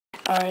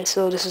Alright,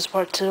 so this is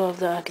part 2 of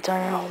the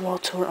Guitar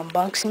World Tour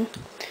unboxing.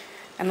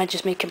 I might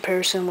just make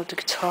comparison with the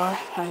guitar.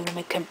 I'm gonna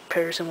make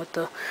comparison with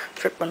the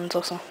fret buttons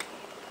also.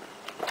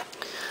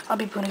 I'll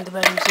be putting the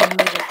buttons in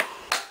later.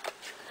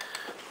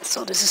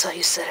 So this is how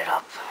you set it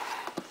up.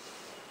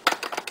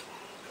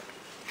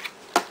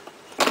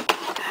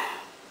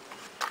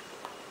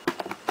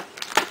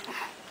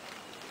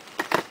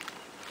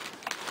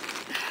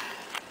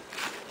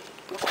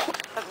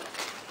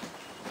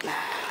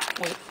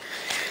 Wait.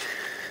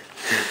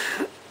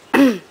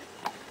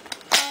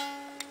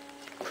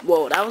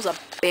 Whoa, that was a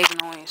big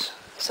noise.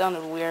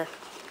 Sounded weird,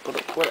 but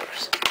whatever.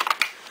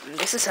 And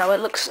this is how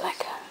it looks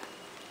like.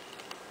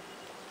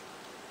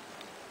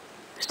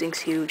 This thing's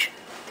huge.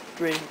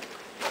 Really.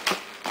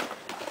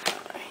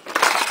 Alright.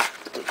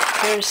 The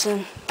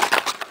comparison.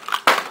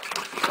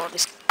 All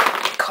this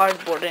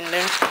cardboard in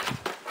there.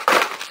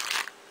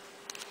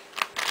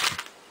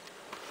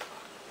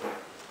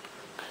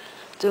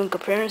 Doing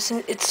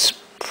comparison, it's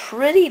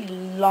pretty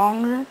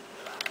longer,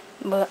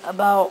 but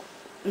about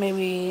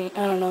maybe,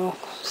 I don't know,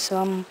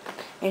 some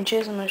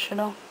inches, I'm not sure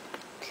though.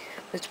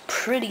 It's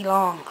pretty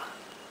long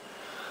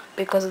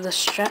because of the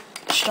strum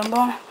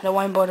bar. The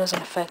wine bar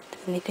doesn't affect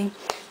anything.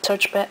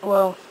 Touchpad,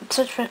 well,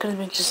 touchpad could have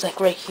been just like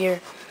right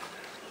here,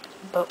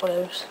 but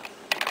whatever.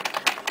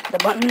 The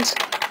buttons,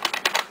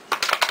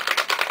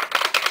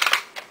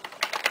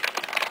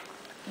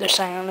 they're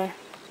silent there,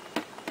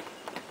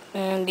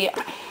 and yeah.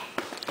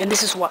 And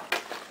this is what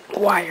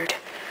wired.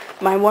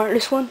 My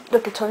wireless one, the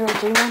Guitar Hero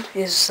 3 one,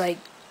 is like,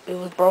 it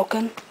was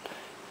broken,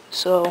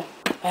 so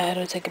I had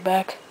to take it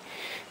back,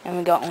 and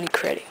we got only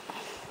credit,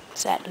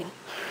 sadly.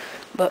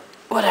 But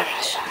whatever.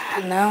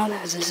 And now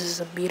this is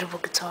a beautiful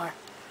guitar.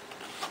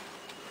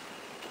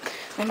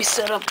 Let me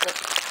set up the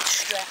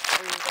strap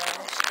for you guys.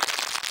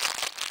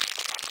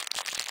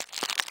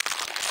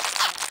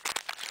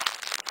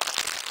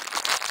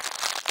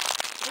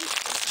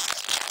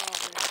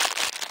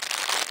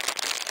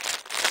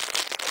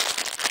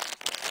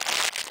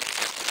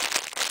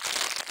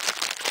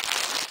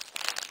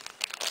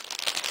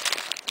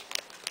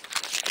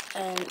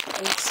 And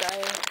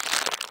inside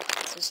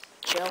this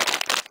gel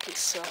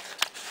piece of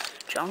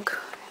junk,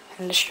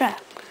 and the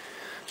strap.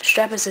 The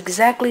strap is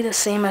exactly the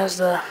same as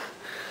the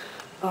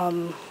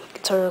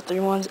Guitar Hero 3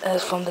 ones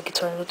as from the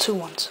Guitar Hero 2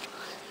 ones.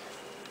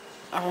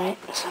 Alright,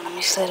 so let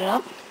me set it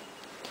up.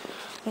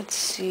 Let's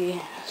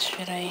see,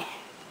 should I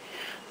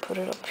put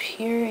it up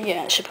here?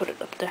 Yeah, I should put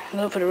it up there. I'm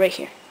gonna put it right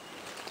here.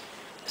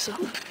 So,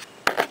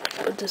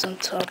 put this on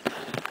top.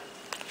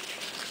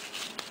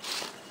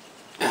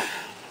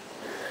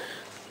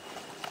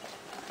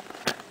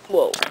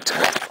 Whoa.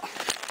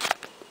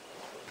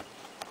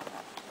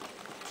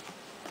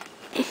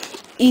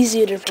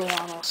 Easier to put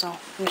on also,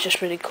 which is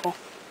pretty cool.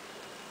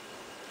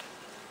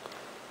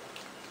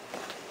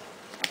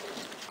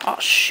 Oh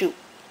shoot.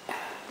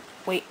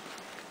 Wait.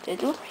 Did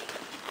they do it right?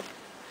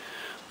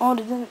 Oh,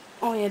 they didn't.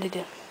 Oh yeah, they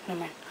did. Never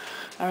mind.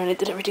 Alright, I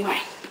did everything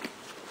right.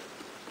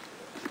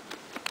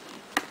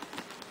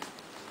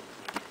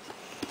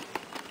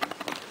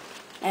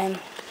 And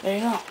there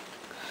you go.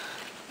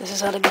 This is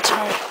how the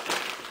guitar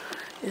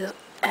is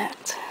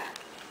at.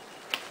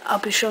 I'll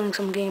be showing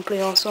some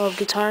gameplay also of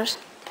guitars,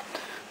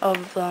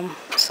 of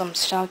some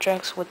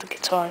soundtracks with the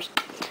guitars,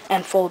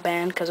 and full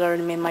band, because I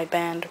already made my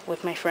band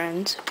with my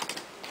friends.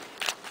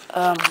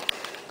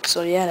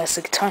 So yeah, that's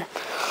the guitar.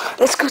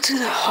 Let's go to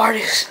the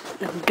hardest,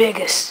 the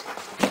biggest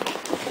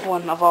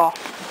one of all,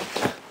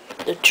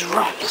 the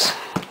drums.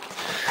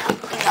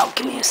 Now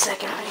give me a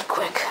second really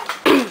quick.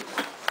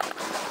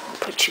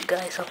 Put you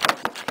guys up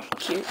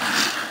here.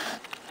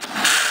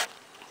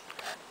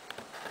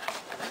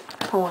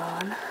 Hold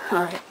on.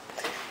 Alright.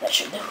 That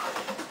should do.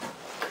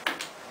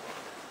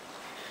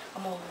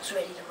 I'm almost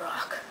ready to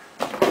rock.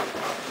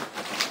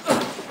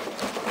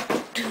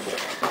 Dude.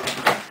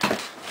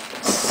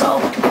 So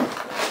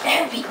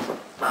heavy. You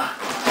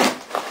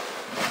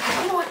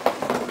know what?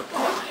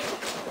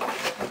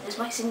 Oh, this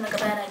might seem like a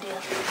bad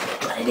idea,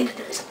 but I need to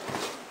do this.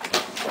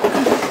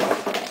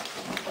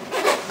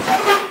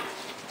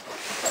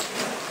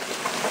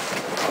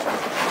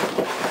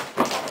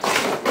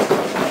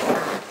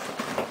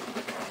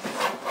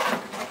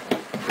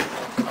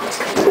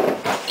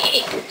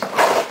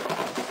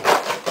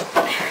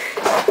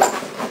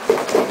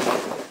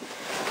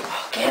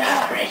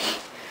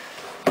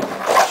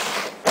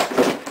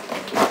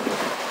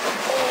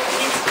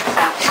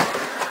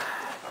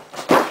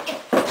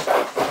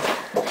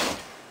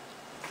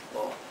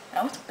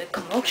 That was a big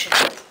commotion.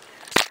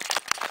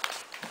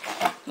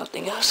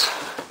 Nothing else.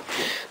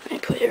 Let me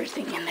put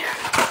everything in there.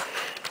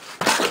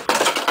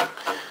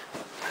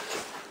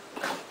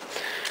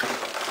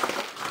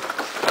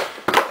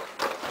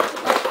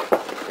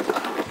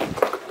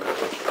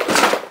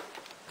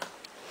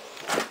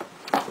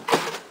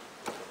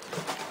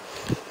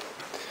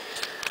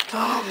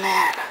 Oh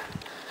man,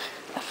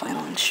 the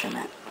final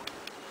instrument.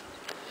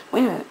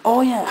 Wait a minute.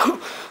 Oh yeah,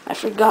 I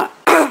forgot.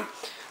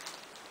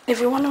 If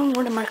you're wondering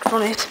where the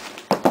microphone is,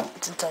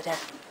 it's inside there.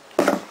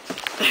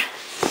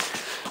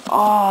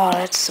 Oh,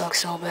 that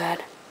sucks so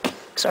bad.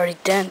 It's already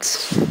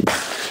dense,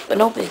 but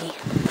no biggie.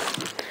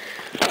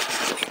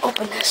 Let me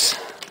open this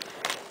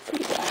for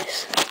you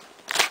guys.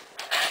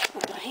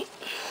 Alright.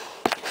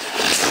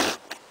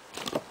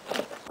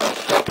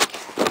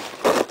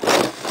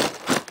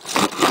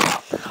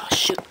 Oh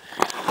shoot.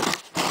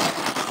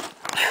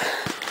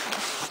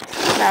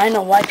 Now I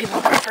know why people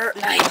prefer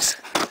knives.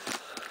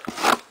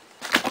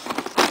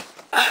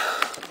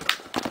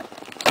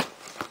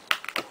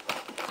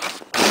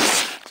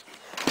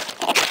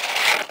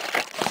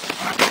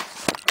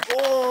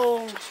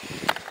 Oh,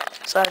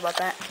 sorry about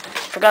that.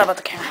 Forgot about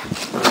the camera.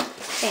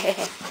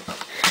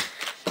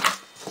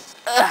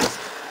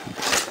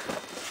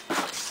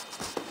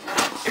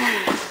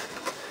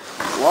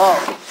 Whoa.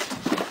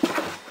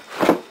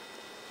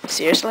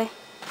 Seriously?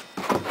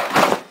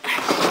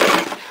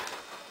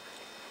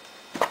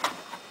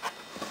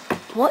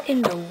 What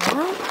in the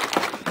world?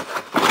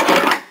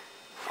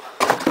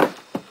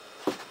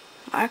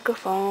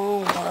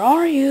 Microphone, where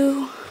are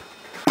you?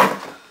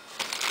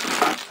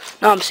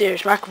 No, I'm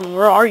serious. Microphone,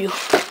 where are you?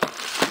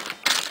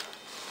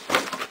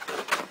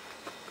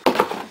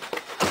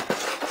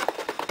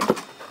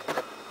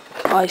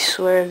 I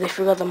swear, if they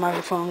forgot the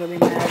microphone, I'm gonna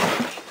be mad.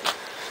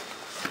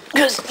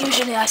 Because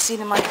usually I see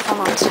the microphone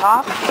on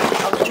top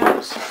of the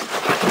drums.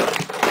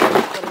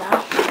 But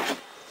now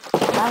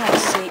I don't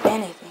see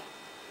anything.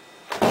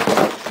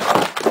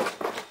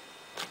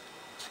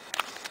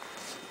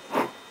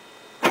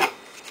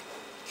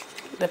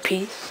 The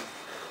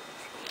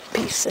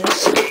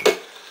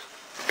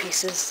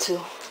pieces to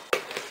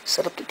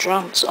set up the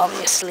drums,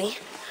 obviously.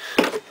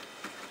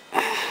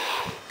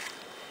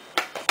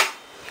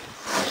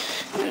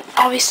 And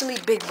obviously,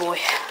 big boy.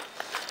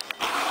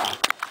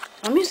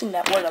 I'm using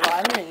that word a lot.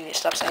 I really need to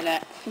stop saying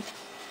that.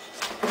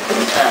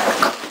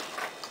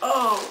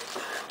 Oh,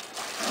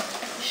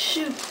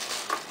 shoot.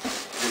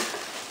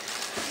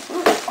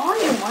 Where are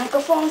you,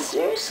 microphone?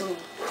 Seriously.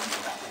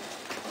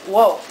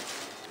 Whoa.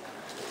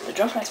 The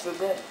drum pads feel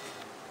good.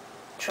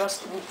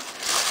 Trust me.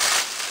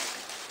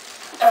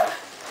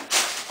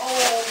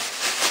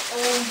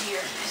 Oh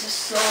dear. This is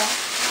so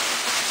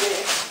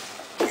big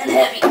and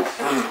heavy.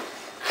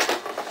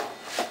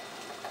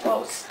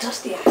 Whoa, it's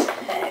dusty as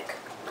heck.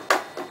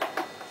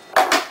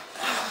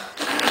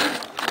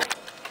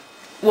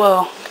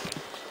 Whoa.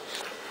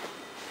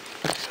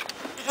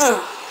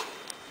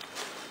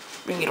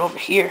 Bring it over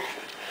here.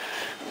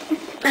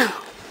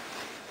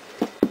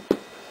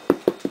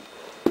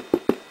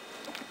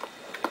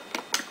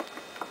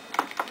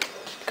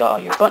 Got all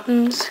your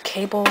buttons,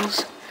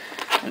 cables,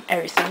 and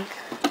everything.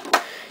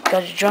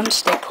 Got your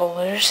drumstick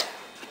holders.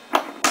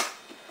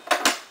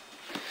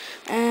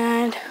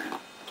 And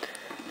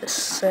the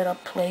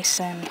setup place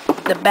in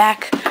the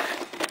back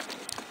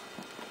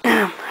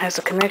has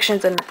the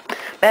connections and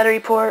battery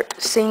port,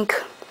 sync.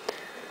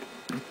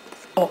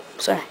 Oh,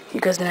 sorry, you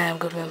guys didn't have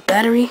good one.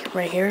 Battery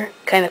right here,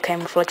 kind of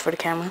camouflage for the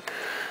camera.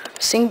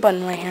 Sync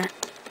button right here,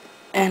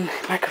 and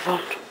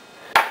microphone.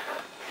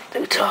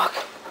 Do talk.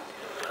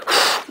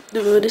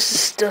 Dude, this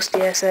is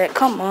dusty ass heck.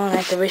 Come on,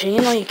 Activision.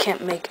 You know you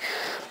can't make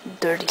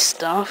dirty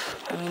stuff.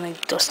 I mean,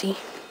 like dusty.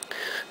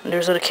 And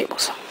there's other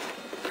cables.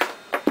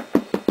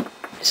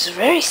 It's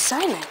very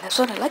silent. That's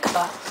what I like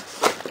about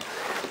it.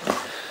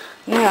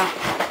 Yeah.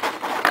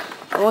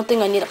 The one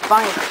thing I need to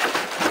find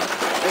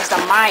is the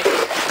mic.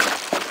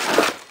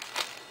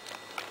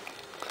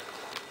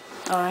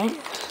 Alright.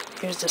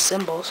 Here's the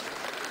symbols.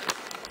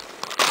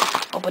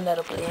 Open that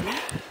up later.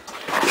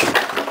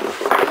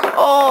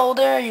 Oh,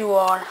 there you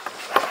are.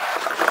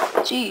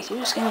 Jeez, you're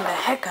just getting the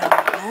heck out of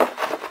it, man.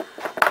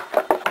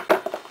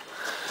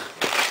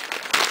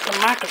 The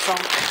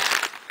microphone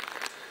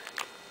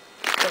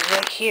is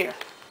right here.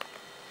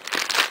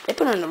 They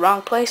put it in the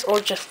wrong place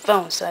or just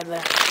fell inside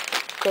there.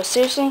 Because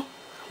seriously,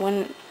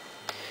 when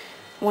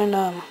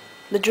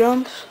the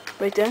drums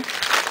right there,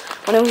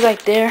 when it was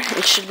right there,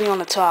 it should be on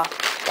the top.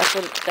 That's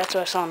what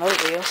I saw in other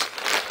videos.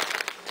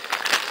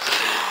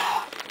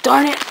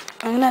 Darn it!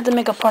 I'm gonna have to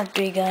make a part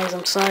 3, guys.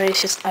 I'm sorry.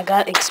 It's just I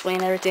gotta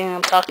explain everything.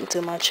 I'm talking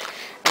too much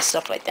and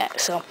stuff like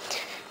that. So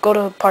go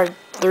to part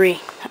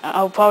 3.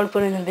 I'll probably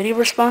put it in the video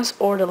response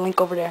or the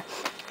link over there.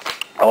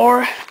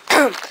 Or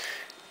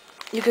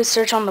you can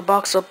search on the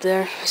box up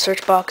there,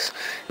 search box,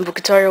 and put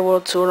Guitar Hero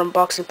World Tour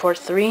Unboxing Part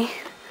 3.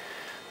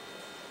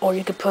 Or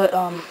you could put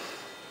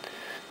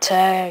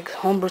tag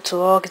Homebrew to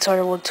All Guitar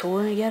Hero World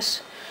Tour, I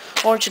guess.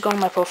 Or just go on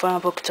my profile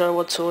and put Guitar Hero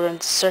World Tour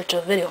and search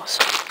the videos.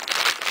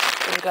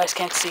 You guys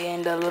can't see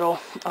in the little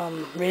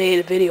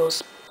related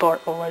videos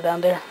part over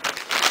down there,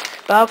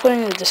 but I'll put it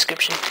in the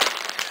description.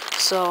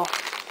 So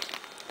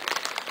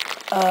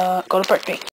go to part 3.